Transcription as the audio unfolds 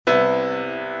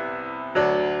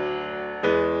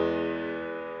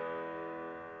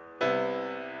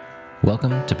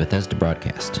Welcome to Bethesda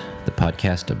Broadcast, the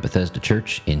podcast of Bethesda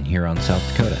Church in Huron, South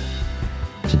Dakota.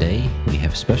 Today, we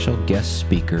have special guest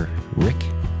speaker Rick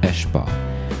Eschball,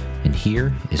 and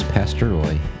here is Pastor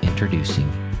Roy introducing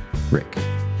Rick.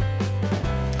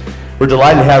 We're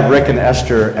delighted to have Rick and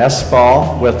Esther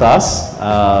Eschball with us.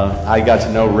 I got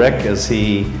to know Rick as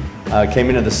he came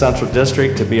into the Central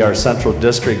District to be our Central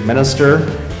District Minister.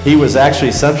 He was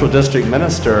actually Central District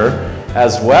Minister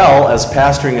as well as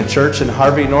pastoring a church in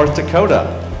Harvey, North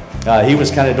Dakota. He was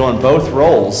kind of doing both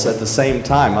roles at the same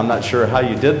time. I'm not sure how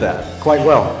you did that. Quite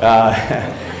well.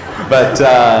 But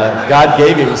God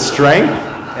gave him strength,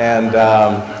 and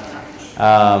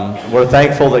we're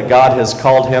thankful that God has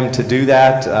called him to do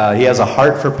that. He has a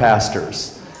heart for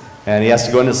pastors, and he has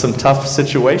to go into some tough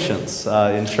situations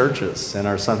in churches in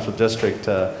our Central District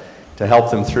to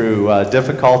help them through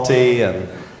difficulty and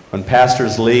when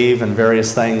pastors leave and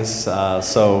various things.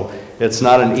 So it's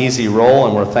not an easy role,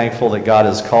 and we're thankful that God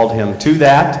has called him to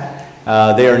that.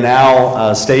 They are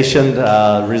now stationed,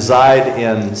 reside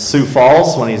in Sioux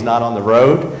Falls when he's not on the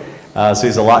road. So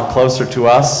he's a lot closer to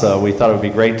us. So we thought it would be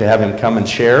great to have him come and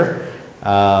share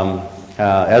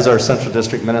as our Central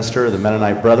District Minister, the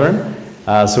Mennonite Brethren.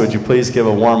 So would you please give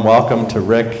a warm welcome to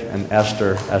Rick and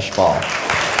Esther Eschball.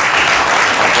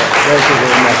 Thank you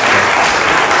very much.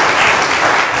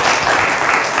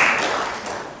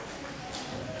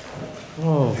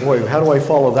 Oh boy, how do I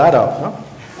follow that up?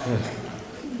 Huh?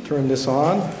 Turn this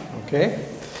on, okay.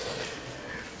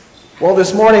 Well,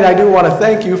 this morning I do want to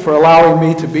thank you for allowing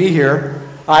me to be here.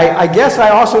 I guess I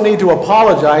also need to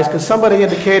apologize because somebody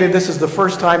indicated this is the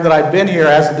first time that I've been here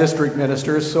as a district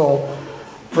minister, so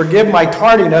forgive my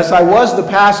tardiness. I was the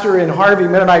pastor in Harvey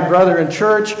Mennonite Brethren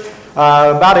Church.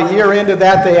 About a year into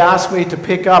that, they asked me to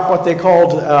pick up what they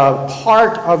called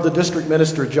part of the district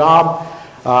minister job.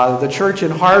 The church in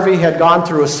Harvey had gone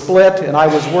through a split, and I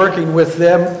was working with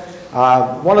them.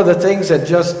 One of the things that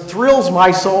just thrills my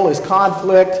soul is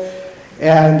conflict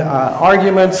and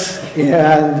arguments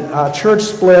and church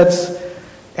splits.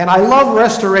 And I love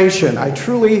restoration. I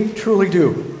truly, truly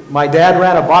do. My dad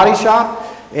ran a body shop,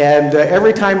 and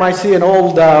every time I see an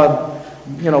old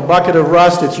bucket of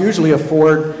rust, it's usually a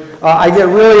Ford, I get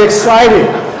really excited.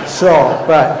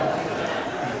 But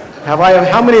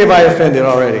how many have I offended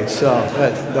already?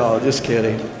 No, just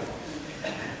kidding.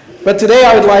 But today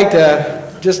I would like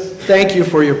to just thank you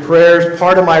for your prayers.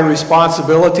 Part of my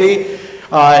responsibility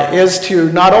is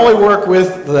to not only work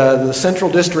with the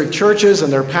Central District churches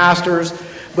and their pastors,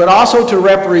 but also to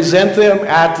represent them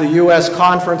at the U.S.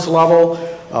 conference level.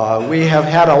 We have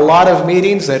had a lot of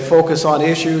meetings that focus on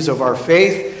issues of our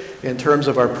faith in terms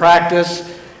of our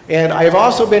practice. And I've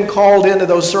also been called into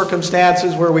those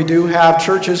circumstances where we do have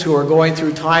churches who are going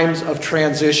through times of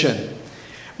transition.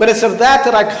 But it's of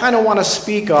that I kind of want to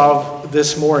speak of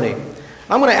this morning.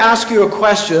 I'm going to ask you a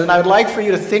question, and I'd like for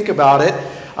you to think about it,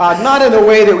 not in the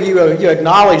way that you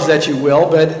acknowledge that you will,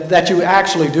 but that you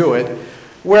actually do it,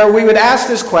 where we would ask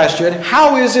this question: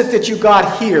 how is it that you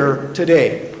got here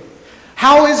today?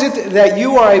 How is it that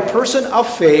you are a person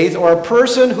of faith, or a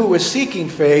person who is seeking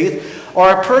faith,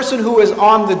 or a person who is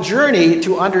on the journey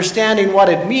to understanding what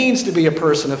it means to be a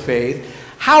person of faith?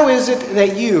 How is it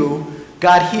that you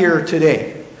got here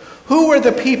today? Who were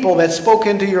the people that spoke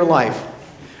into your life?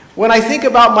 When I think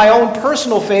about my own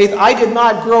personal faith, I did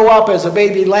not grow up as a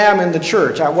baby lamb in the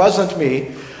church. That wasn't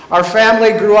me. Our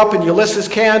family grew up in Ulysses,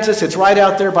 Kansas. It's right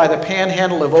out there by the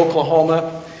panhandle of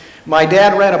Oklahoma. My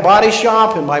dad ran a body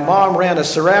shop, and my mom ran a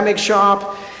ceramic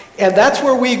shop. And that's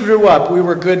where we grew up. We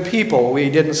were good people. We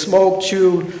didn't smoke,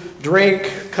 chew,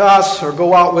 drink, cuss, or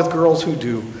go out with girls who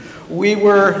do. We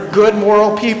were good,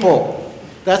 moral people.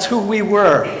 That's who we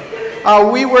were.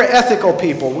 We were ethical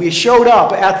people. We showed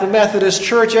up at the Methodist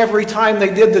Church every time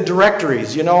they did the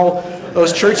directories. You know,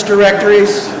 those church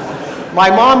directories? My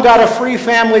mom got a free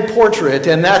family portrait,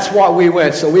 and that's what we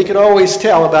went. So we could always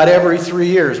tell about every 3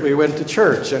 years we went to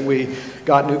church, and we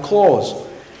got new clothes,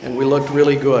 and we looked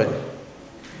really good.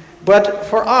 But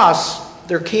for us,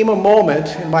 there came a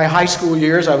moment in my high school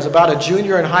years. I was about a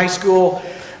junior in high school.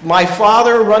 My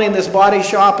father running this body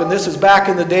shop, and this is back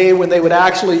in the day when they would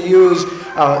actually use,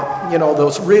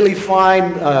 those really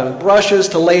fine brushes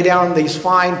to lay down these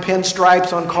fine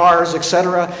pinstripes on cars,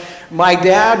 etc. My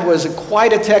dad was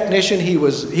quite a technician. He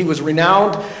was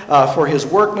renowned for his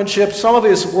workmanship. Some of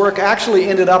his work actually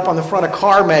ended up on the front of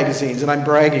car magazines, and I'm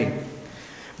bragging.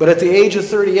 But at the age of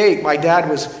 38, my dad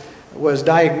was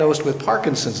diagnosed with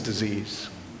Parkinson's disease.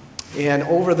 And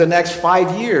over the next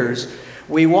 5 years,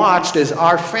 we watched as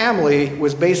our family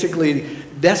was basically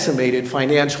decimated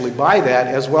financially by that,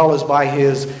 as well as by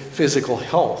his physical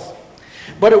health.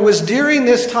 But it was during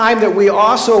this time that we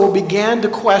also began to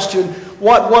question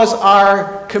what was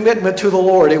our commitment to the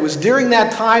Lord. It was during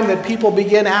that time that people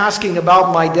began asking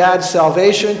about my dad's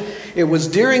salvation. It was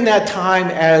during that time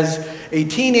as a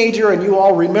teenager, and you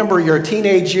all remember your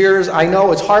teenage years. I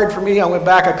know it's hard for me. I went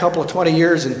back a couple of 20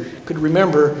 years and could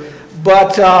remember.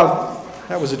 But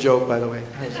that was a joke, by the way.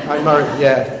 I'm not,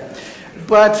 yeah.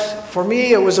 But for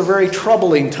me, it was a very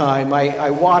troubling time.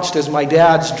 I watched as my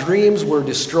dad's dreams were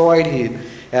destroyed.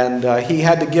 He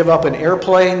had to give up an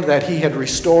airplane that he had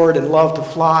restored and loved to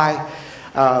fly.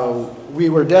 We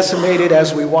were decimated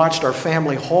as we watched our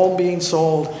family home being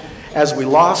sold, as we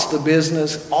lost the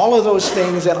business, all of those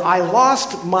things, and I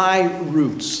lost my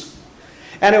roots.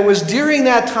 And it was during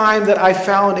that time that I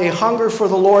found a hunger for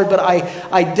the Lord, but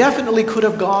I definitely could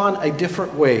have gone a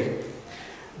different way.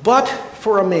 But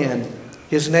for a man,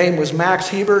 his name was Max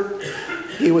Hebert.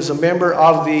 He was a member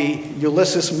of the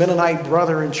Ulysses Mennonite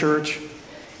Brethren Church.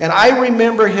 And I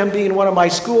remember him being one of my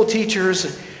school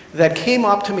teachers that came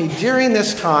up to me during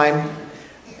this time,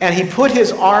 and he put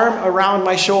his arm around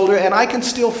my shoulder, and I can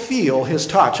still feel his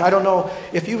touch. I don't know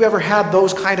if you've ever had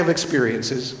those kind of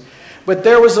experiences, but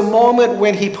there was a moment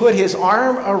when he put his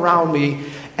arm around me,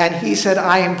 and he said,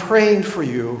 "I am praying for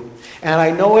you, and I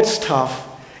know it's tough,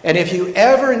 and if you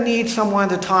ever need someone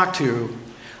to talk to,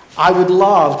 I would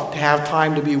love to have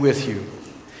time to be with you."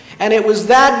 And it was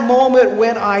that moment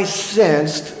when I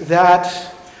sensed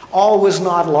that all was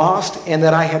not lost and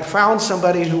that I had found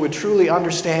somebody who would truly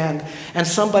understand and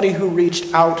somebody who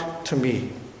reached out to me.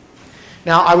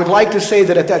 Now, I would like to say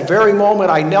that at that very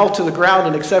moment I knelt to the ground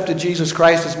and accepted Jesus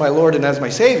Christ as my Lord and as my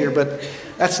Savior, but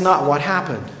that's not what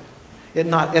happened.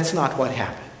 It's not what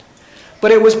happened.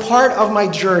 But it was part of my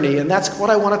journey, and that's what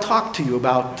I want to talk to you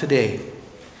about today.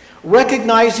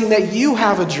 Recognizing that you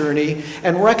have a journey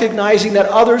and recognizing that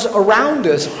others around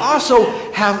us also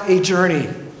have a journey.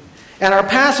 And our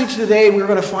passage today, we're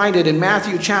going to find it in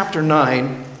Matthew chapter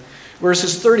 9,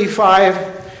 verses 35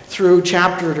 through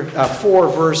chapter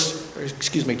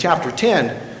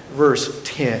 10, verse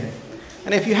 10.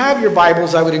 And if you have your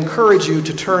Bibles, I would encourage you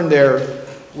to turn there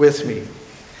with me.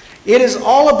 It is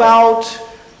all about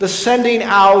the sending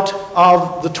out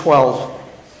of the 12.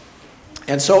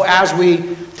 And so as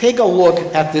we take a look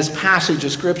at this passage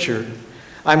of Scripture,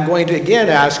 I'm going to again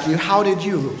ask you, how did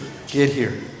you get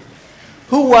here?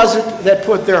 Who was it that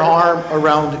put their arm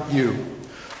around you?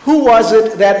 Who was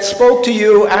it that spoke to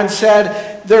you and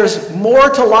said, there's more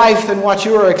to life than what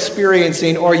you are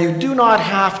experiencing, or you do not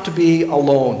have to be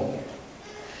alone?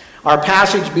 Our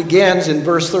passage begins in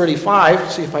verse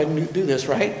 35. See if I do this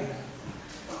right.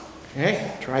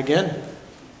 Okay, try again.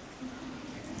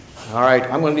 All right,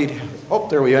 I'm going to need... Oh,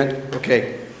 there we went.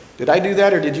 Okay. Did I do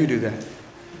that or did you do that?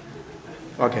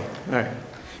 Okay, all right.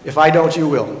 If I don't, you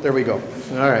will. There we go.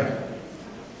 All right.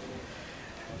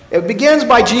 It begins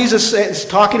by Jesus, it's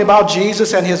talking about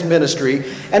Jesus and his ministry.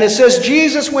 And it says,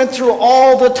 Jesus went through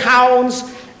all the towns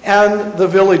and the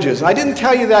villages. I didn't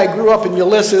tell you that I grew up in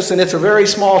Ulysses, and it's a very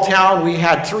small town. We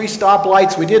had 3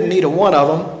 stoplights. We didn't need one of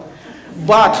them.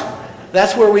 But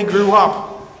that's where we grew up.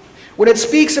 When it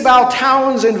speaks about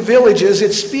towns and villages,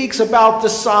 it speaks about the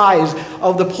size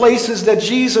of the places that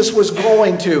Jesus was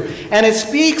going to. And it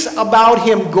speaks about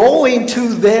him going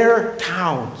to their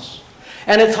towns.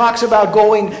 And it talks about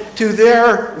going to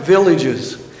their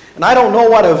villages. And I don't know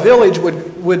what a village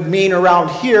would mean around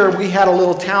here. We had a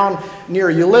little town near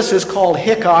Ulysses called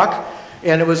Hickok.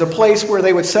 And it was a place where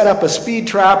they would set up a speed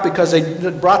trap because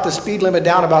they brought the speed limit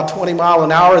down about 20 miles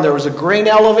an hour. There was a grain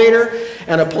elevator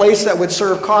and a place that would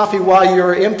serve coffee while you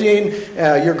were emptying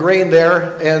your grain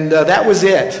there. And that was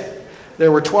it.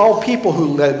 There were 12 people who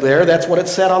lived there. That's what it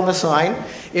said on the sign.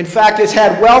 In fact, it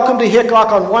had "Welcome to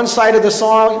Hickok" on one side of the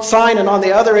sign, and on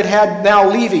the other it had "Now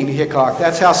leaving Hickok."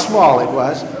 That's how small it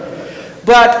was.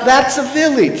 But that's a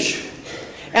village.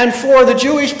 And for the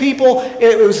Jewish people,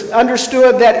 it was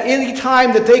understood that any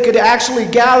time that they could actually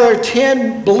gather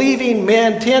 10 believing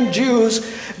men, 10 Jews,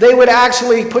 they would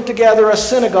actually put together a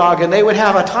synagogue and they would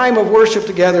have a time of worship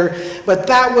together. But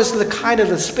that was the kind of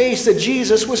the space that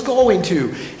Jesus was going to.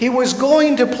 He was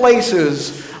going to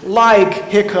places like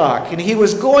Hickok, and he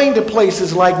was going to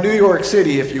places like New York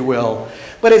City, if you will.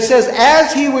 But it says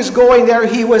as he was going there,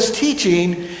 he was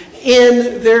teaching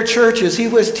in their churches. He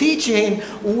was teaching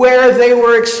where they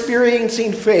were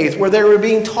experiencing faith, where they were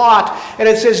being taught. And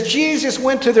it says Jesus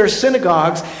went to their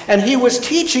synagogues and he was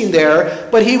teaching there,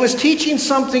 but he was teaching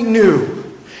something new.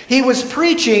 He was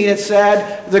preaching, it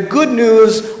said, the good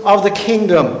news of the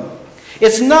kingdom.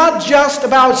 It's not just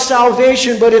about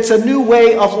salvation, but it's a new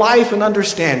way of life and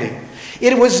understanding.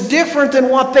 It was different than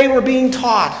what they were being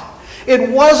taught. It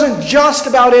wasn't just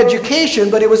about education,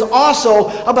 but it was also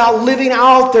about living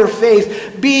out their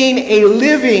faith, being a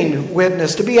living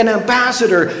witness, to be an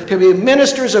ambassador, to be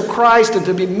ministers of Christ, and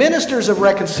to be ministers of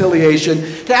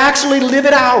reconciliation, to actually live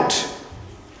it out.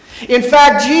 In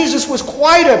fact, Jesus was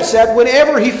quite upset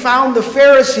whenever he found the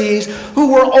Pharisees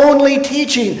who were only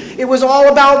teaching. It was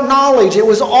all about knowledge. It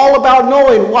was all about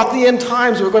knowing what the end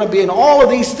times were going to be, and all of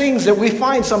these things that we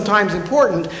find sometimes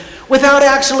important, without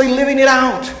actually living it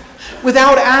out,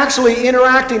 without actually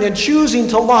interacting and choosing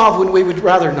to love when we would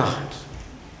rather not.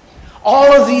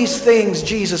 All of these things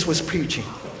Jesus was preaching.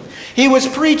 He was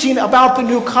preaching about the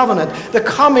new covenant, the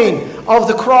coming of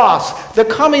the cross, the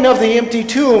coming of the empty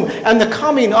tomb, and the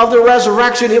coming of the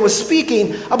resurrection. It was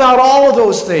speaking about all of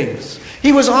those things.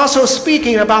 He was also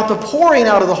speaking about the pouring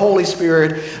out of the Holy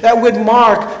Spirit that would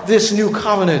mark this new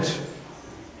covenant.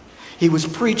 He was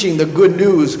preaching the good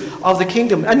news of the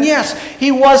kingdom. And yes,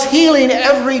 he was healing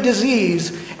every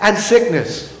disease and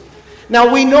sickness.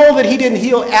 Now, we know that he didn't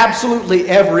heal absolutely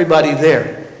everybody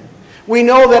there. We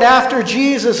know that after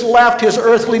Jesus left his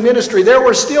earthly ministry, there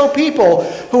were still people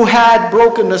who had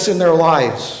brokenness in their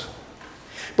lives.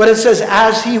 But it says,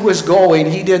 as he was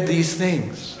going, he did these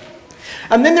things.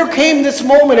 And then there came this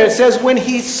moment, it says, when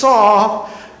he saw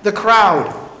the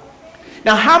crowd.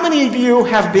 Now, how many of you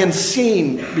have been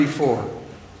seen before?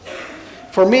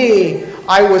 For me,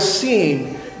 I was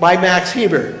seen by Max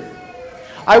Heber.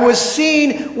 I was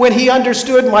seen when he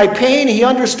understood my pain. He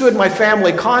understood my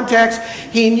family context.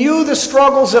 He knew the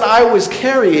struggles that I was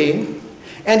carrying,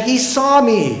 and he saw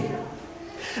me.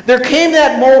 There came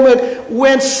that moment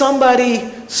when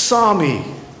somebody saw me.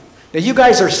 Now, you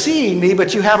guys are seeing me,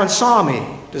 but you haven't saw me.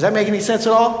 Does that make any sense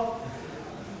at all?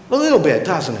 A little bit,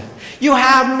 doesn't it? You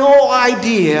have no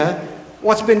idea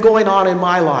what's been going on in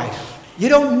my life. You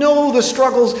don't know the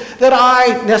struggles that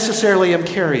I necessarily am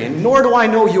carrying, nor do I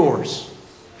know yours.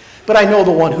 But I know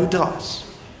the one who does,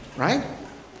 right?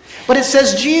 But it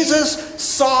says Jesus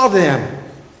saw them.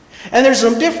 And there's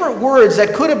some different words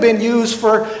that could have been used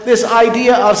for this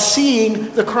idea of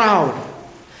seeing the crowd.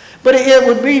 But it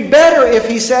would be better if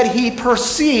he said he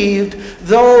perceived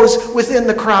those within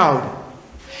the crowd.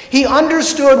 He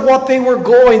understood what they were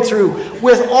going through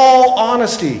with all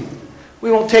honesty.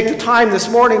 We won't take the time this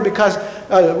morning because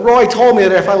Roy told me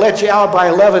that if I let you out by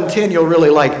 11:10, you'll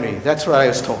really like me. That's what I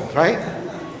was told, right?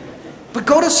 But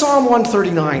go to Psalm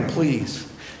 139, please.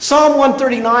 Psalm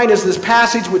 139 is this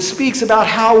passage which speaks about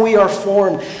how we are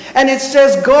formed. And it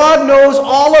says, God knows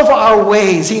all of our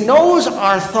ways. He knows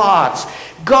our thoughts.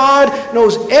 God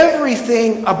knows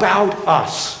everything about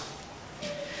us.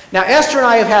 Now, Esther and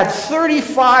I have had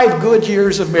 35 good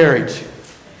years of marriage.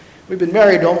 We've been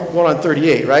married going on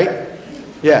 38, right?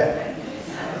 Yeah.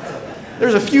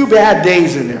 There's a few bad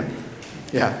days in there.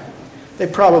 Yeah. They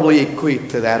probably equate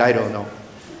to that. I don't know.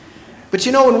 But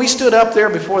you know, when we stood up there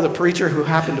before the preacher, who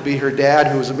happened to be her dad,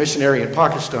 who was a missionary in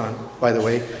Pakistan, by the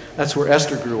way, that's where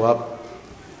Esther grew up.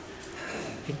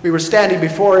 We were standing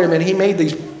before him, and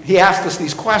he asked us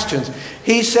these questions.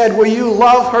 He said, will you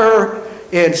love her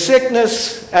in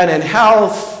sickness and in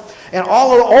health? And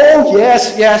oh,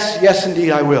 yes,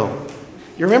 indeed I will.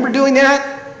 You remember doing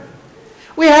that?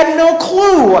 We had no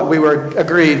clue what we were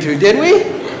agreeing to, did we?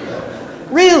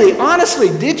 Really, honestly,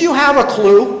 did you have a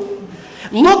clue?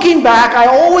 Looking back, I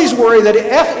always worry that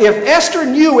if Esther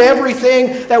knew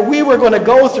everything that we were going to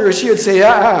go through, she would say,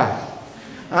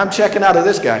 I'm checking out of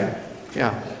this guy.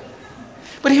 Yeah.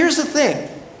 But here's the thing.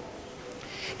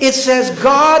 It says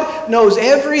God knows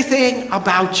everything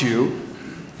about you.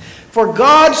 For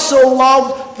God so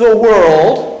loved the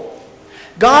world.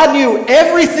 God knew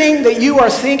everything that you are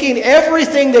thinking,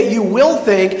 everything that you will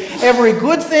think, every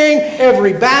good thing,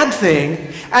 every bad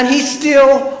thing, and he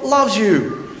still loves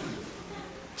you.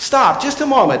 Stop, just a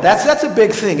moment. That's a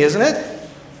big thing, isn't it?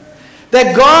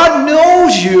 That God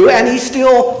knows you and he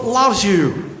still loves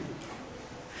you.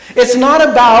 It's not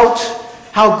about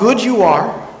how good you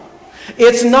are.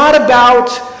 It's not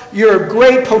about your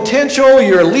great potential,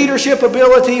 your leadership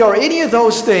ability, or any of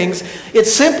those things. It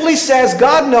simply says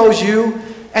God knows you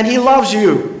and he loves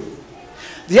you.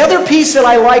 The other piece that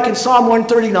I like in Psalm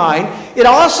 139, it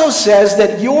also says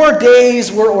that your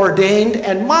days were ordained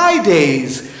and my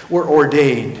days were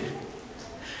ordained.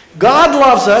 God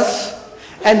loves us,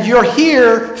 and you're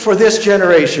here for this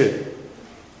generation.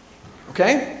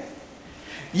 Okay?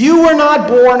 You were not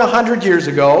born 100 years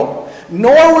ago,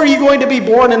 nor were you going to be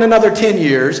born in another 10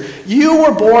 years. You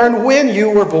were born when you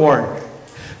were born.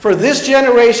 For this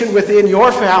generation within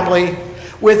your family,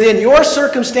 within your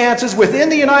circumstances, within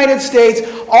the United States,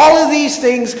 all of these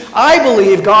things, I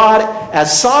believe God,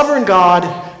 as sovereign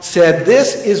God, said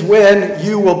this is when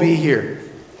you will be here.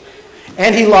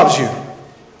 and he loves you.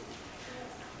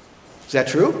 Is that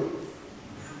true?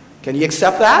 Can you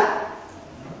accept that?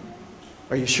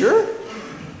 Are you sure?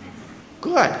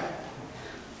 Good.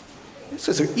 This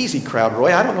is an easy crowd,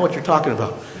 Roy. I don't know what you're talking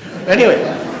about.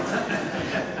 Anyway.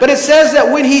 But it says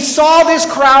that when he saw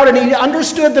this crowd and he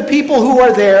understood the people who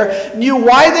were there, knew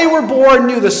why they were born,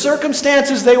 knew the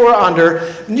circumstances they were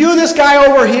under, knew this guy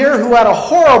over here who had a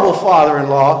horrible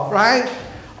father-in-law, right?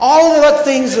 All of the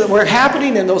things that were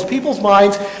happening in those people's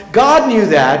minds, God knew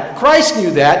that, Christ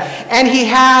knew that, and he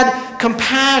had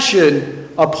compassion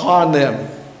upon them.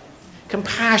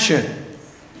 Compassion.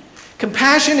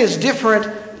 Compassion is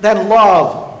different than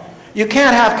love. You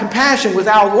can't have compassion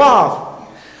without love.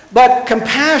 But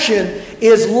compassion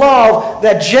is love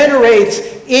that generates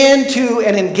into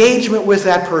an engagement with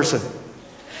that person.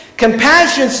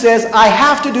 Compassion says, I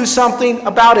have to do something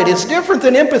about it. It's different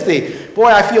than empathy. Boy,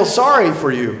 I feel sorry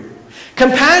for you.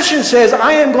 Compassion says,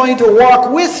 I am going to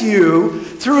walk with you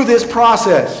through this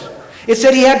process. It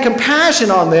said he had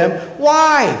compassion on them.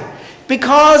 Why?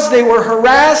 Because they were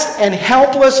harassed and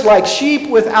helpless like sheep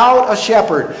without a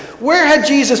shepherd. Where had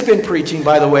Jesus been preaching,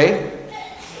 by the way?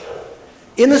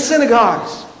 In the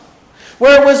synagogues,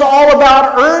 where it was all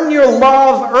about earn your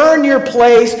love, earn your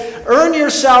place, earn your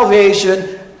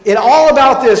salvation. It's all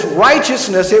about this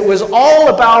righteousness. It was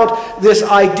all about this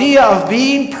idea of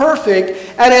being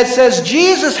perfect. And it says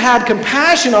Jesus had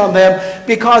compassion on them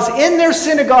because in their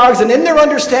synagogues and in their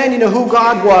understanding of who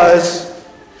God was,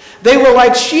 they were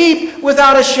like sheep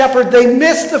without a shepherd. They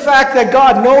missed the fact that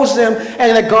God knows them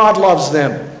and that God loves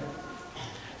them.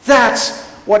 That's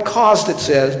what caused, it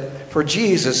says, for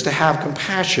Jesus to have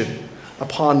compassion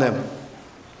upon them.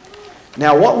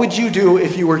 Now, what would you do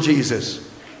if you were Jesus?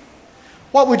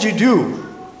 What would you do?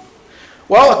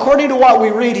 Well, according to what we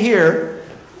read here,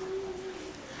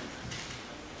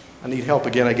 I need help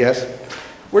again, I guess.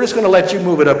 We're just going to let you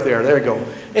move it up there. There you go.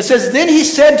 It says, then he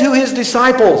said to his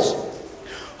disciples,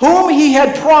 whom he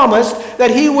had promised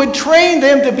that he would train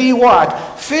them to be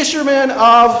what? Fishermen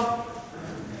of...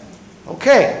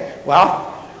 Okay, well,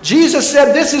 Jesus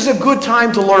said this is a good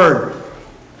time to learn.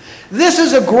 This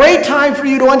is a great time for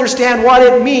you to understand what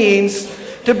it means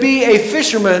to be a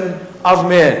fisherman of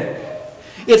men.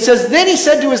 It says, then he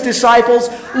said to his disciples,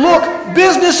 look,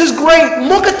 business is great.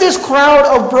 Look at this crowd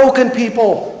of broken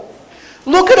people.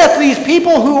 Look at these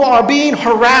people who are being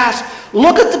harassed.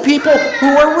 Look at the people who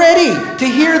are ready to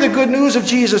hear the good news of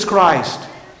Jesus Christ.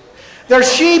 They're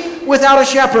sheep without a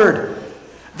shepherd.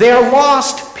 They are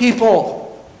lost people.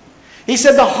 He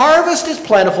said, the harvest is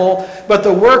plentiful, but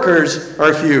the workers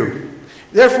are few.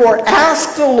 Therefore,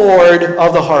 ask the Lord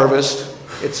of the harvest,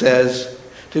 it says,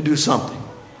 to do something.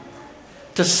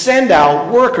 To send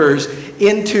out workers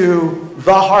into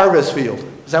the harvest field.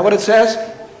 Is that what it says?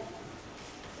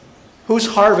 Whose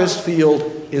harvest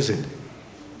field is it?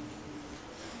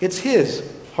 It's his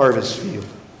harvest field.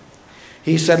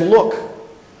 He said, look,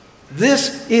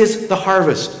 this is the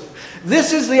harvest.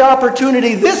 This is the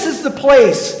opportunity. This is the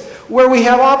place where we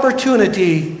have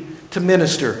opportunity to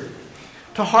minister,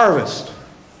 to harvest.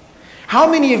 How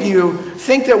many of you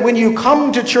think that when you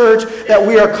come to church that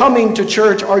we are coming to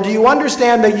church, or do you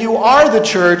understand that you are the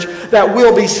church that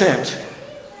will be sent?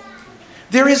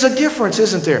 There is a difference,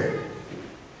 isn't there?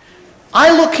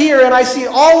 I look here and I see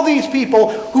all these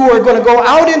people who are going to go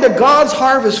out into God's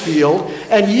harvest field,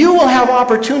 and you will have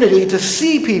opportunity to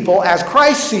see people as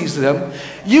Christ sees them.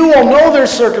 You will know their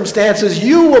circumstances.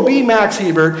 You will be Max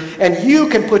Hebert, and you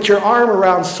can put your arm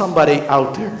around somebody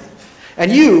out there. And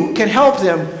you can help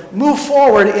them move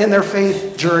forward in their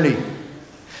faith journey.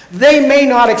 They may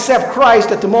not accept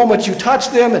Christ at the moment you touch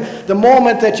them, the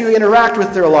moment that you interact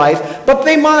with their life, but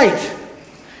they might.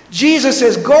 Jesus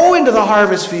says, go into the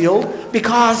harvest field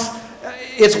because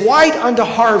it's white unto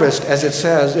harvest, as it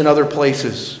says in other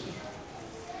places.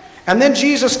 And then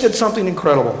Jesus did something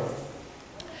incredible.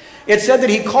 It said that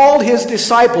he called his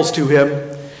disciples to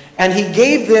him and he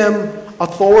gave them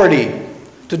authority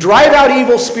to drive out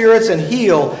evil spirits and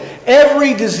heal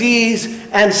every disease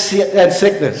and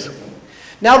sickness.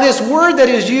 Now, this word that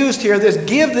is used here, this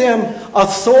give them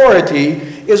authority,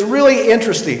 is really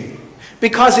interesting.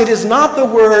 Because it is not the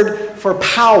word for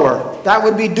power. That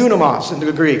would be dunamis in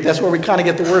the Greek. That's where we kind of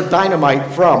get the word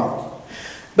dynamite from.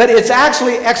 But it's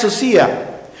actually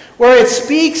exousia, where it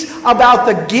speaks about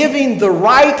the giving the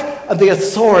right of the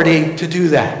authority to do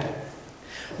that.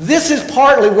 This is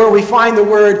partly where we find the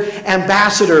word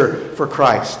ambassador for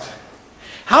Christ.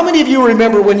 How many of you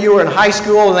remember when you were in high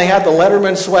school and they had the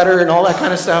Letterman sweater and all that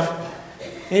kind of stuff?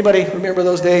 Anybody remember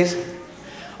those days?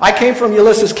 I came from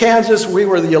Ulysses, Kansas. We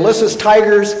were the Ulysses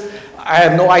Tigers. I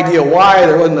have no idea why.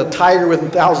 There wasn't a tiger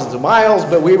within thousands of miles,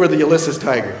 but we were the Ulysses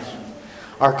Tigers.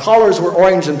 Our colors were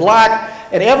orange and black,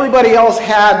 and everybody else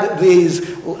had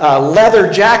these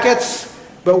leather jackets,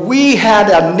 but we had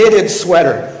a knitted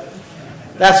sweater.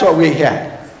 That's what we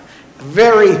had.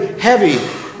 Very heavy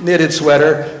knitted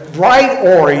sweater, bright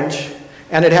orange,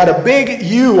 and it had a big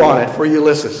U on it for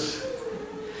Ulysses.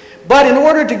 But in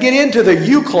order to get into the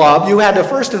U Club, you had to,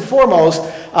 first and foremost,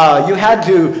 you had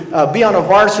to be on a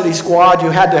varsity squad. You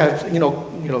had to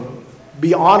have,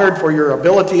 be honored for your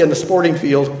ability in the sporting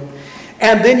field.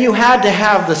 And then you had to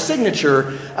have the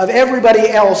signature of everybody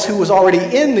else who was already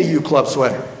in the U Club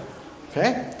sweater.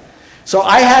 Okay? So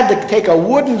I had to take a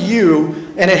wooden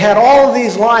U, and it had all of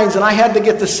these lines, and I had to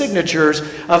get the signatures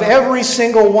of every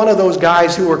single one of those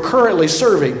guys who were currently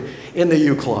serving in the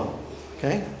U Club.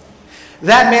 Okay?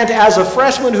 That meant as a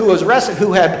freshman who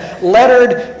had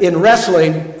lettered in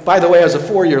wrestling, by the way, as a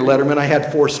 4-year letterman, I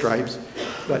had 4 stripes.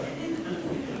 But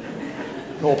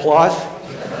no applause?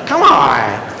 Come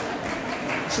on.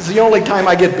 This is the only time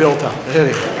I get built up.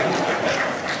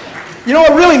 You know,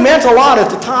 it really meant a lot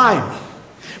at the time.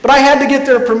 But I had to get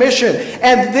their permission.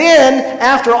 And then,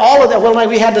 after all of that, well,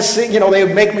 we had to sing, they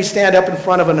would make me stand up in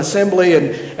front of an assembly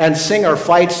and sing our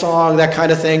fight song, that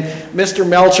kind of thing. Mr.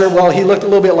 Melcher, well, he looked a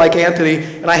little bit like Anthony,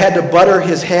 and I had to butter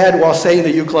his head while saying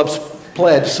the U Club's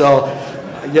pledge. So,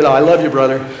 I love you,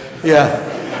 brother.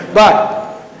 Yeah.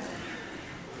 But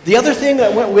the other thing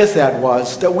that went with that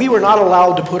was that we were not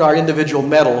allowed to put our individual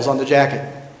medals on the jacket.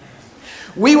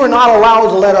 We were not allowed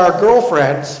to let our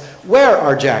girlfriends wear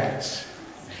our jackets.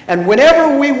 And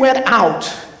whenever we went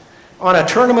out on a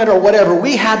tournament or whatever,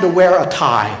 we had to wear a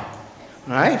tie,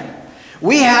 right?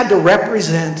 We had to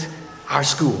represent our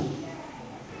school.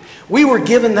 We were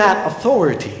given that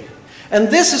authority. And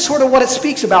this is sort of what it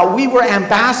speaks about. We were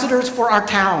ambassadors for our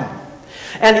town.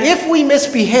 And if we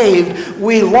misbehaved,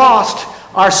 we lost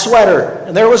our sweater.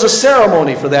 And there was a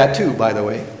ceremony for that too, by the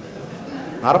way.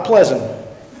 Not a pleasant.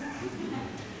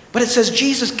 But it says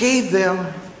Jesus gave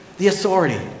them the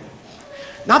authority.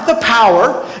 Not the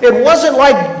power. It wasn't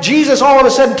like Jesus all of a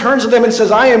sudden turns to them and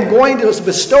says, I am going to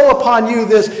bestow upon you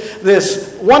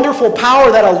this wonderful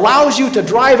power that allows you to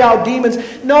drive out demons.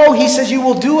 No, he says, you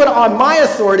will do it on my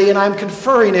authority, and I'm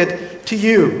conferring it to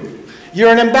you. You're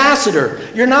an ambassador.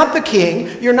 You're not the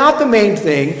king. You're not the main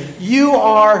thing. You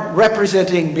are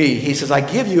representing me. He says, I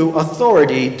give you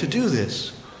authority to do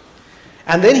this.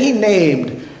 And then he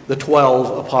named the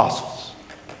 12 apostles.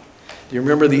 Do you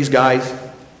remember these guys?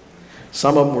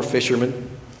 Some of them were fishermen.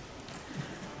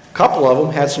 A couple of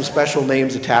them had some special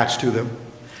names attached to them.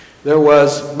 There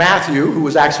was Matthew, who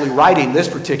was actually writing this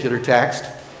particular text,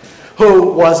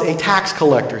 who was a tax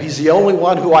collector. He's the only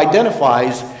one who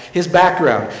identifies his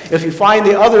background. If you find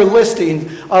the other listing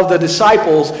of the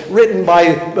disciples written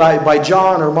by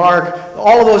John or Mark,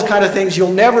 all of those kind of things,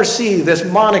 you'll never see this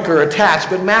moniker attached,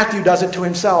 but Matthew does it to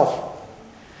himself.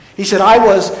 He said, I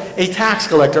was a tax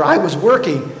collector. I was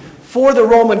working for the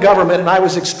Roman government, and I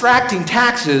was extracting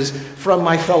taxes from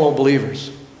my fellow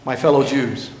believers, my fellow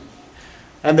Jews.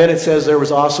 And then it says there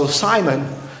was also Simon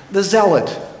the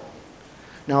Zealot.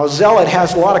 Now, zealot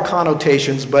has a lot of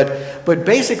connotations, but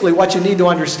basically what you need to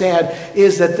understand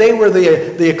is that they were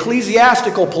the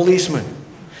ecclesiastical policemen.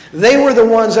 They were the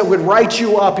ones that would write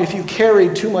you up if you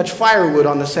carried too much firewood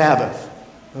on the Sabbath.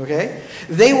 Okay?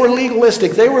 They were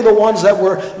legalistic. They were the ones that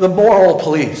were the moral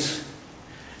police.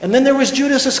 And then there was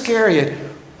Judas Iscariot,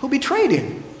 who betrayed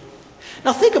him.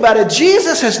 Now think about it.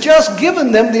 Jesus has just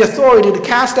given them the authority to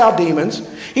cast out demons.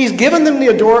 He's given them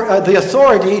the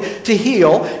authority to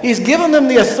heal. He's given them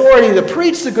the authority to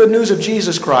preach the good news of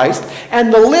Jesus Christ.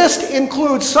 And the list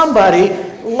includes somebody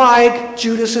like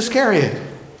Judas Iscariot.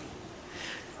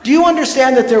 Do you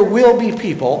understand that there will be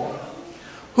people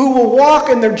who will walk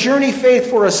in their journey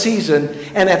faith for a season,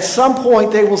 and at some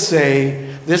point they will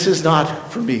say, this is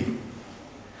not for me.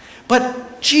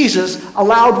 But Jesus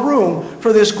allowed room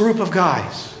for this group of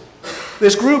guys,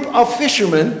 this group of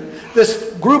fishermen,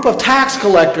 this group of tax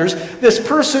collectors, this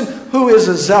person who is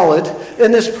a zealot,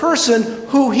 and this person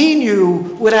who he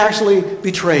knew would actually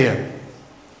betray him.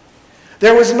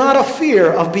 There was not a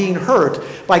fear of being hurt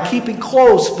by keeping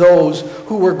close those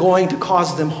who were going to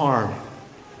cause them harm.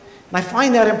 And I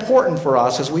find that important for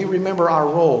us as we remember our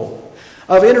role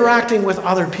of interacting with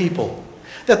other people.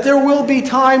 That there will be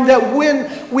time that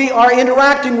when we are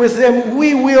interacting with them,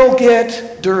 we will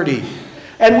get dirty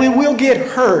and we will get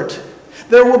hurt.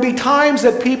 There will be times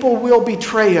that people will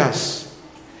betray us.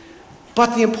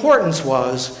 But the importance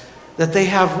was that they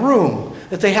have room,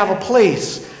 that they have a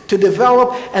place to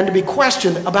develop and to be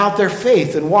questioned about their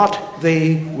faith and what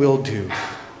they will do.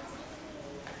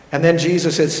 And then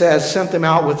Jesus, it says, sent them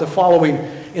out with the following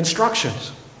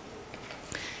instructions.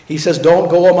 He says, don't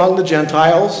go among the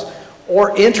Gentiles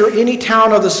or enter any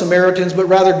town of the Samaritans, but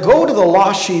rather go to the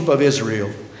lost sheep of Israel.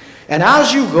 And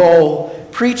as you go,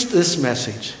 preach this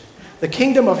message. The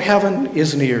kingdom of heaven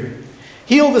is near.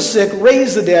 Heal the sick,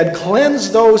 raise the dead,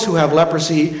 cleanse those who have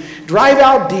leprosy, drive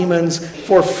out demons,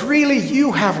 for freely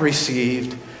you have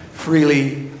received,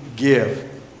 freely give.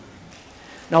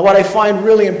 Now, what I find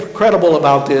really incredible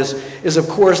about this is, of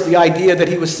course, the idea that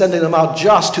he was sending them out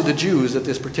just to the Jews at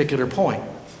this particular point.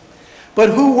 But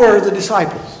who were the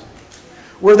disciples?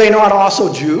 Were they not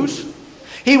also Jews?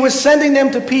 He was sending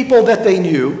them to people that they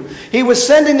knew. He was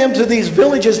sending them to these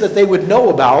villages that they would know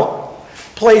about,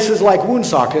 places like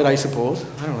Woonsocket, I suppose.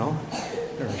 I don't know.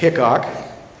 Or Hickok.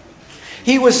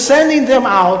 He was sending them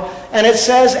out, and it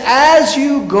says, as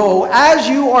you go, as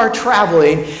you are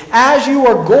traveling, as you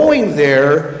are going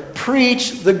there,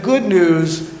 preach the good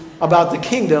news about the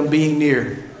kingdom being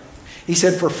near. He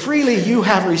said, for freely you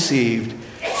have received,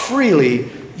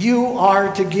 freely you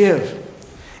are to give.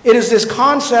 It is this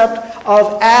concept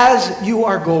of as you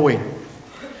are going.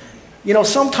 You know,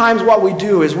 sometimes what we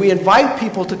do is we invite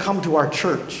people to come to our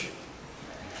church.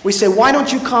 We say, why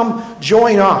don't you come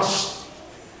join us?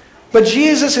 But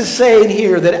Jesus is saying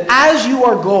here that as you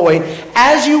are going,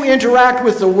 as you interact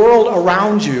with the world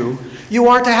around you, you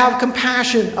are to have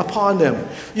compassion upon them.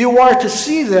 You are to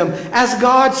see them as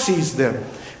God sees them.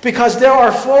 Because there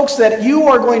are folks that you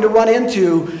are going to run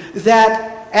into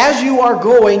that as you are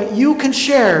going, you can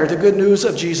share the good news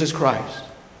of Jesus Christ.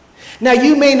 Now,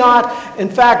 you may not, in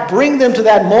fact, bring them to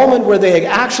that moment where they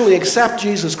actually accept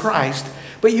Jesus Christ,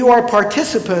 but you are a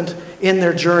participant in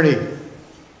their journey.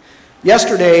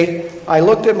 Yesterday, I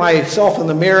looked at myself in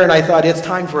the mirror and I thought, it's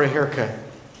time for a haircut.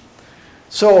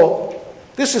 So,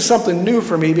 this is something new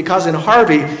for me because in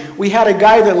Harvey, we had a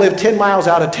guy that lived 10 miles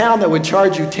out of town that would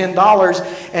charge you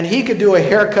 $10, and he could do a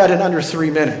haircut in under 3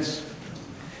 minutes.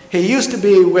 He used to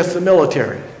be with the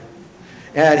military,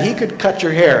 and he could cut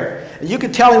your hair. And you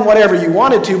could tell him whatever you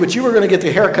wanted to, but you were going to get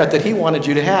the haircut that he wanted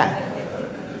you to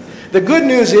have. The good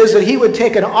news is that he would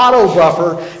take an auto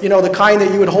buffer, you know, the kind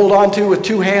that you would hold on to with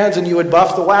 2 hands and you would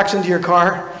buff the wax into your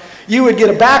car. You would get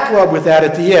a back rub with that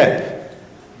at the end.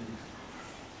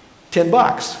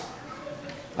 $10.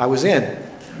 I was in.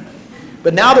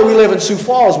 But now that we live in Sioux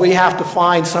Falls, we have to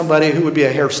find somebody who would be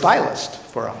a hairstylist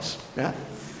for us.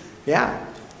 Yeah.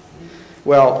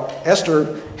 Well,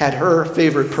 Esther had her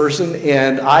favorite person,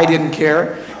 and I didn't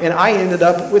care, and I ended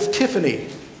up with Tiffany.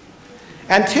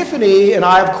 And Tiffany and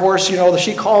I, of course, you know,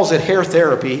 she calls it hair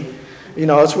therapy. You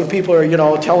know, it's when people are, you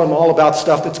know, telling them all about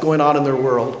stuff that's going on in their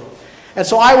world. And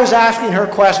so I was asking her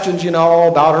questions, you know,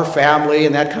 about her family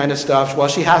and that kind of stuff. Well,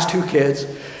 she has 2 kids.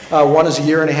 One is 1.5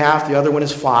 years, the other one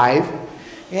is 5.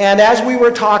 And as we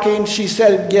were talking, she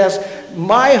said, yes,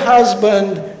 my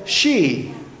husband,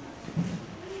 she.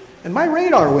 And my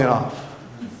radar went off.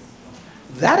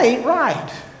 That ain't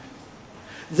right.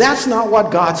 That's not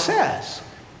what God says.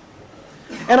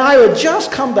 And I had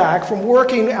just come back from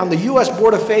working on the U.S.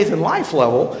 Board of Faith and Life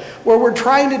level, where we're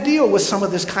trying to deal with some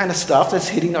of this kind of stuff that's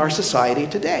hitting our society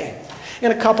today.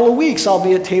 In a couple of weeks, I'll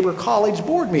be at Tabor College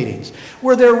board meetings,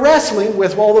 where they're wrestling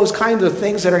with all those kinds of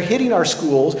things that are hitting our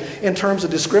schools in terms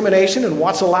of discrimination and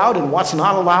what's allowed and what's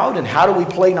not allowed, and how do we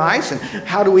play nice, and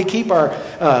how do we keep our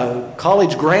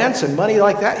college grants and money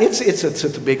like that. It's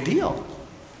a big deal.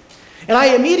 And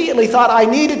I immediately thought I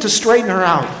needed to straighten her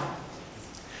out.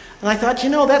 And I thought, you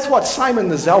know, that's what Simon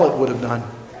the Zealot would have done.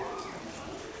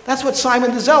 That's what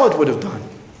Simon the Zealot would have done.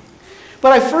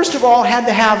 But I first of all had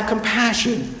to have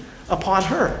compassion upon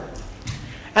her.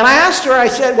 And I asked her, I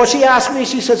said, well, she asked me,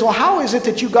 she says, well, how is it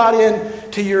that you got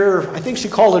into your, I think she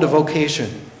called it a vocation.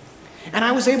 And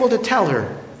I was able to tell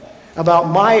her about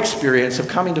my experience of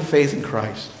coming to faith in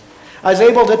Christ. I was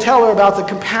able to tell her about the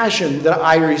compassion that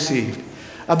I received,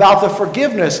 about the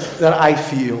forgiveness that I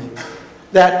feel,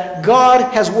 that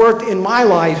God has worked in my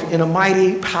life in a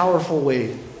mighty, powerful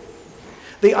way.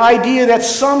 The idea that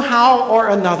somehow or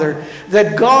another,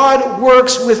 that God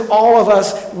works with all of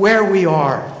us where we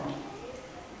are.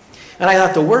 And I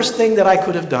thought the worst thing that I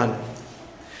could have done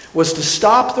was to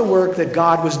stop the work that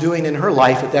God was doing in her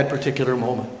life at that particular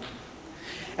moment.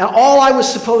 And all I was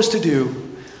supposed to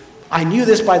do, I knew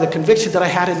this by the conviction that I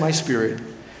had in my spirit,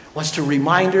 was to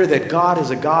remind her that God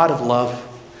is a God of love,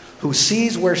 who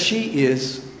sees where she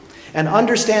is and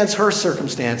understands her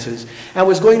circumstances and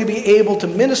was going to be able to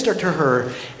minister to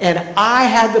her. And I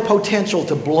had the potential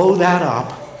to blow that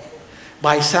up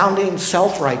by sounding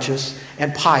self-righteous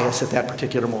and pious at that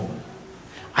particular moment.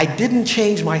 I didn't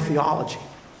change my theology.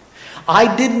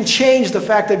 I didn't change the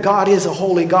fact that God is a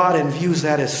holy God and views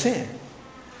that as sin.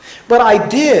 But I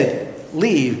did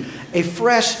leave a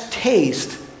fresh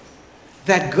taste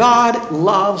that God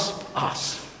loves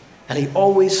us. And He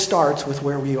always starts with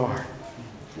where we are.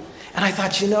 And I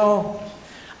thought,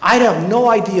 I have no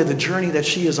idea the journey that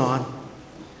she is on,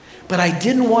 but I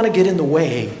didn't want to get in the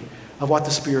way of what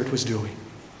the Spirit was doing.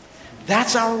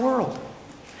 That's our world.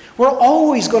 We're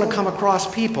always going to come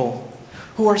across people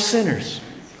who are sinners.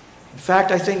 In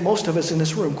fact, I think most of us in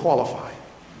this room qualify.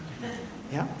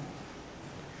 Yeah?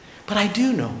 But I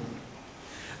do know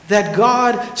that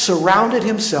God surrounded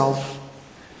Himself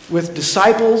with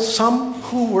disciples, some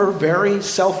who were very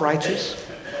self-righteous,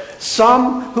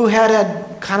 some who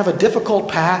had kind of a difficult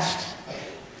past,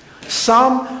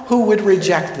 some who would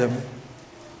reject them.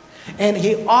 And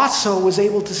He also was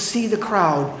able to see the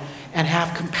crowd and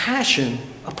have compassion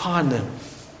upon them.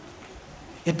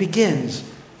 It begins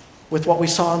with what we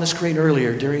saw on the screen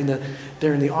earlier during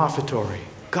the offertory.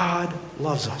 God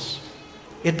loves us.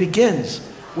 It begins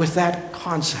with that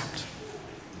concept.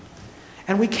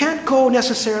 And we can't go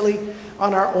necessarily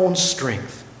on our own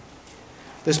strength.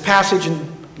 This passage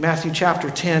in Matthew chapter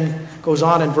 10 goes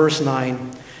on in verse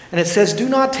 9, and it says, "Do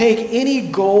not take any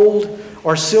gold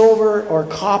or silver or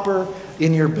copper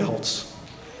in your belts.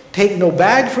 Take no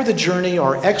bag for the journey,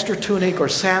 or extra tunic, or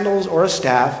sandals, or a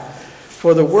staff,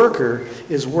 for the worker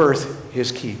is worth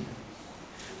his keep."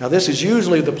 Now, this is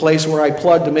usually the place where I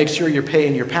plug to make sure you're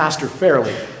paying your pastor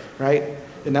fairly, right?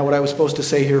 Isn't that what I was supposed to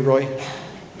say here, Roy?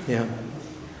 Yeah.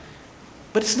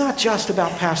 But it's not just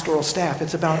about pastoral staff.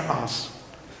 It's about us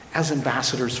as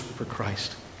ambassadors for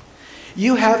Christ.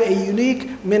 You have a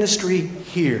unique ministry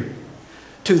here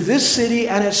to this city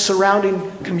and its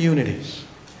surrounding communities,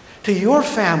 to your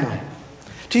family,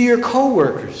 to your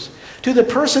co-workers, to the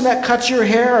person that cuts your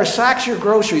hair or sacks your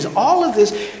groceries. All of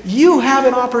this, you have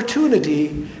an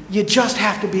opportunity. You just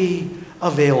have to be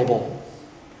available.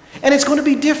 And it's going to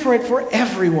be different for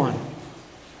everyone.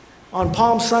 On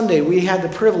Palm Sunday, we had the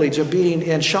privilege of being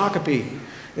in Shakopee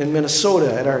in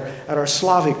Minnesota at our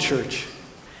Slavic church.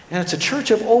 And it's a church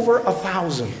of over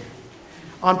 1,000.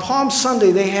 On Palm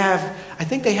Sunday, I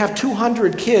think they have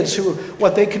 200 kids who,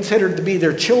 what they considered to be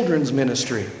their children's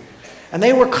ministry. And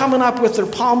they were coming up with their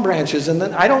palm branches, and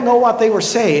then I don't know what they were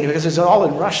saying because it's all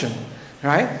in Russian,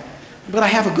 right? But I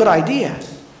have a good idea.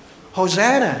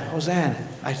 Hosanna, Hosanna,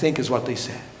 I think is what they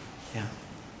said. Yeah.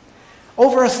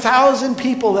 Over 1,000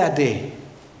 people that day.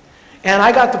 And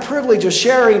I got the privilege of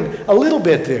sharing a little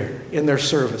bit there in their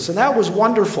service, and that was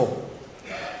wonderful.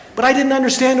 But I didn't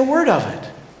understand a word of it.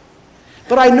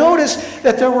 But I noticed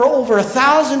that there were over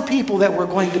 1,000 people that were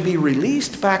going to be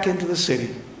released back into the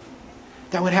city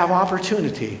that would have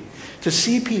opportunity to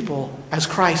see people as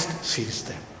Christ sees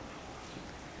them.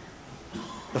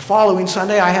 The following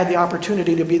Sunday, I had the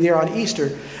opportunity to be there on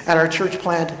Easter at our church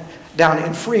plant down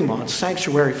in Fremont,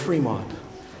 Sanctuary Fremont.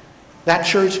 That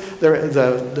church,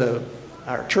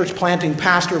 our church planting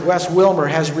pastor, Wes Wilmer,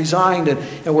 has resigned,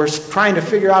 and we're trying to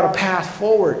figure out a path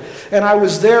forward. And I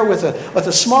was there with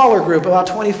a smaller group, about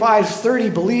 25, 30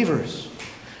 believers.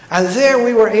 And there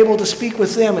we were able to speak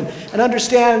with them and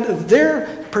understand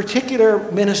their particular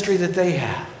ministry that they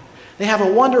have. They have a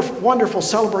wonderful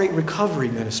Celebrate Recovery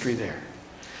ministry there.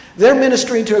 They're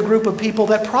ministering to a group of people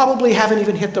that probably haven't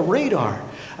even hit the radar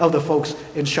of the folks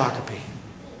in Shakopee.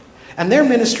 And they're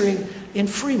ministering in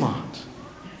Fremont.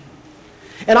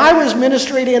 And I was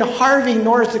ministering in Harvey,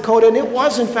 North Dakota, and it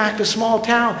was in fact a small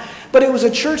town, but it was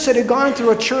a church that had gone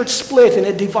through a church split and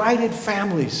it divided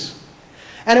families.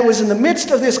 And it was in the midst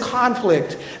of this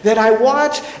conflict that I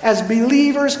watched as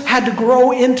believers had to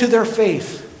grow into their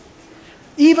faith.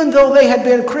 Even though they had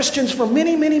been Christians for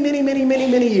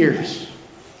many years,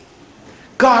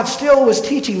 God still was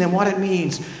teaching them what it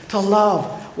means to love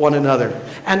one another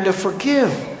and to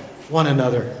forgive one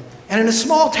another. And in a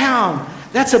small town,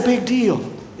 that's a big deal.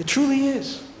 It truly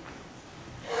is.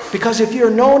 Because if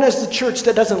you're known as the church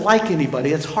that doesn't like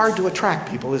anybody, it's hard to attract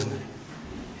people, isn't it?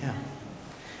 Yeah.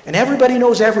 And everybody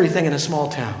knows everything in a small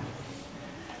town.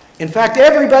 In fact,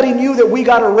 everybody knew that we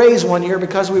got a raise one year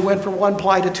because we went from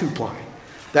 1-ply to 2-ply.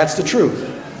 That's the truth.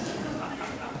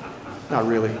 Not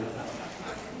really.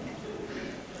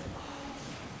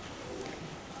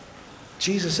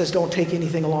 Jesus says, don't take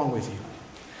anything along with you.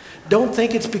 Don't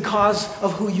think it's because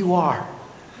of who you are.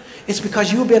 It's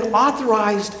because you've been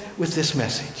authorized with this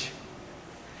message.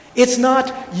 It's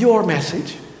not your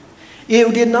message.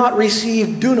 You did not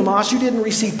receive dunamis. You didn't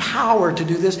receive power to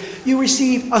do this. You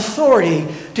received authority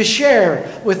to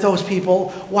share with those people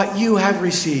what you have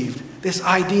received. This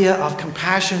idea of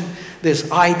compassion,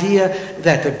 this idea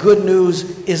that the good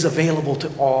news is available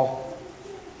to all.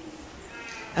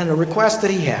 And the request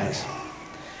that he has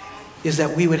is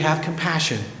that we would have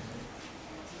compassion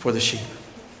for the sheep.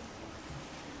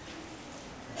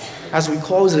 As we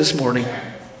close this morning,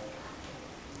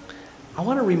 I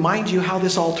want to remind you how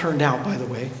this all turned out, by the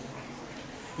way.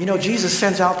 You know, Jesus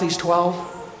sends out these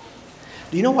 12.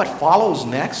 Do you know what follows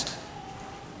next?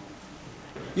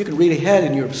 You can read ahead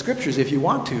in your scriptures if you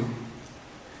want to.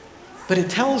 But it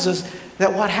tells us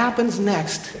that what happens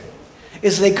next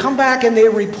is they come back and they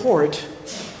report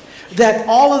that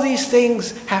all of these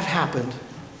things have happened.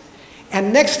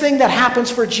 And next thing that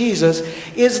happens for Jesus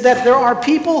is that there are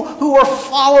people who are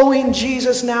following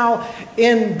Jesus now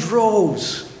in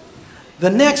droves. The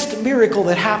next miracle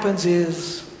that happens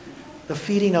is the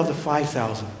feeding of the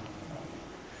 5,000.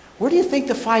 Where do you think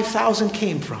the 5,000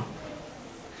 came from?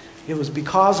 It was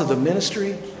because of the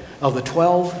ministry of the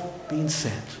 12 being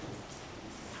sent.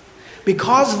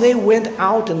 Because they went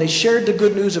out and they shared the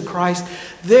good news of Christ,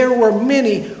 there were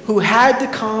many who had to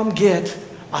come get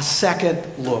a second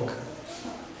look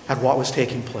at what was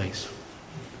taking place.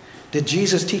 Did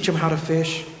Jesus teach them how to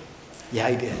fish? Yeah,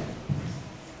 he did.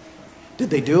 Did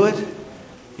they do it?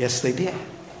 Yes, they did.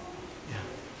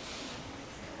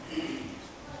 Yeah.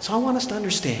 So I want us to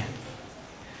understand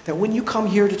that when you come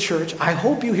here to church, I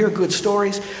hope you hear good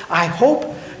stories. I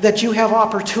hope that you have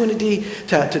opportunity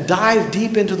to dive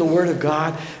deep into the Word of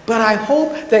God. But I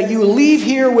hope that you leave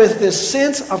here with this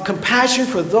sense of compassion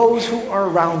for those who are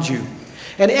around you.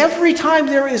 And every time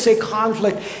there is a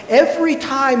conflict, every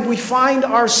time we find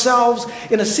ourselves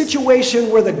in a situation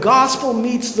where the gospel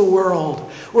meets the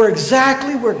world, we're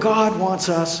exactly where God wants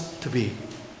us to be.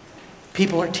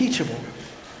 People are teachable.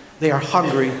 They are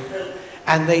hungry.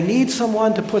 And they need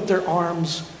someone to put their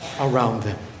arms around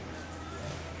them.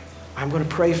 I'm going to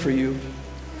pray for you,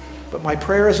 but my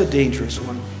prayer is a dangerous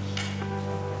one.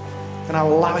 And I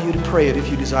will allow you to pray it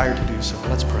if you desire to do so.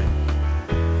 Let's pray.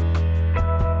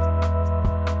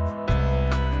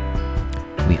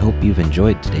 We hope you've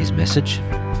enjoyed today's message.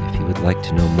 If you would like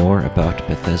to know more about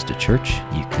Bethesda Church,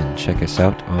 you can check us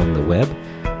out on the web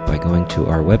by going to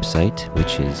our website,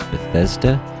 which is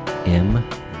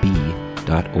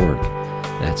BethesdaMB.org.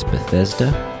 That's Bethesda,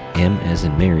 M as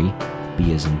in Mary,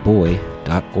 B as in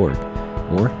boy.org.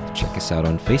 Or check us out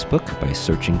on Facebook by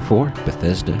searching for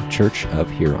Bethesda Church of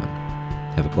Huron.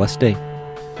 Have a blessed day.